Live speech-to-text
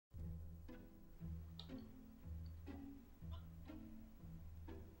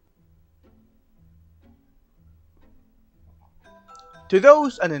To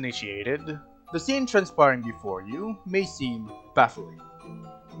those uninitiated, the scene transpiring before you may seem baffling.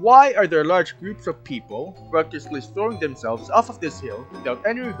 Why are there large groups of people recklessly throwing themselves off of this hill without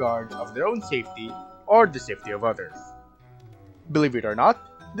any regard of their own safety or the safety of others? Believe it or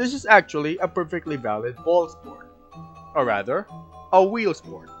not, this is actually a perfectly valid ball sport, or rather, a wheel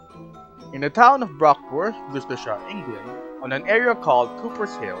sport. In the town of Brockworth, Worcestershire, England, on an area called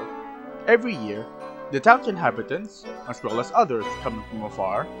Cooper's Hill, every year, the town's inhabitants, as well as others coming from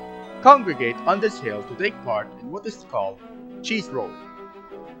afar, congregate on this hill to take part in what is called cheese rolling.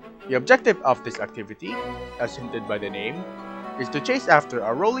 The objective of this activity, as hinted by the name, is to chase after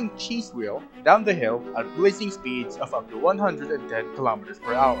a rolling cheese wheel down the hill at blazing speeds of up to 110 kilometers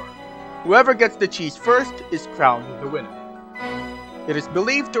per hour. Whoever gets the cheese first is crowned the winner. It is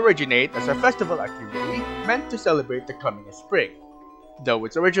believed to originate as a festival activity meant to celebrate the coming of spring, though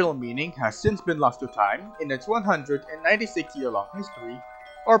its original meaning has since been lost to time in its 196-year-long history,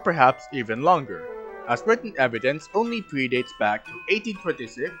 or perhaps even longer, as written evidence only predates back to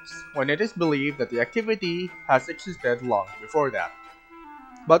 1826, when it is believed that the activity has existed long before that.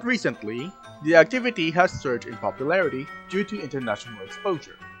 But recently, the activity has surged in popularity due to international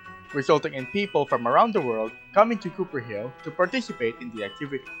exposure, resulting in people from around the world coming to Cooper Hill to participate in the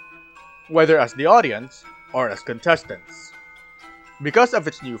activity, whether as the audience or as contestants. Because of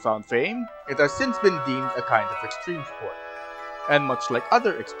its newfound fame, it has since been deemed a kind of extreme sport. And much like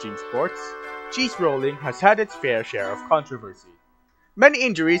other extreme sports, cheese rolling has had its fair share of controversy. Many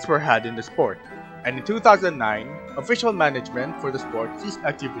injuries were had in the sport, and in 2009, official management for the sport ceased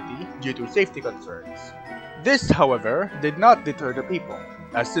activity due to safety concerns. This, however, did not deter the people,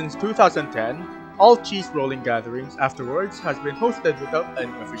 as since 2010, all cheese rolling gatherings afterwards has been hosted without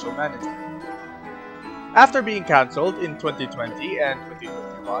any official management. After being cancelled in 2020 and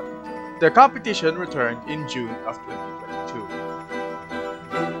 2021, the competition returned in June of 2022.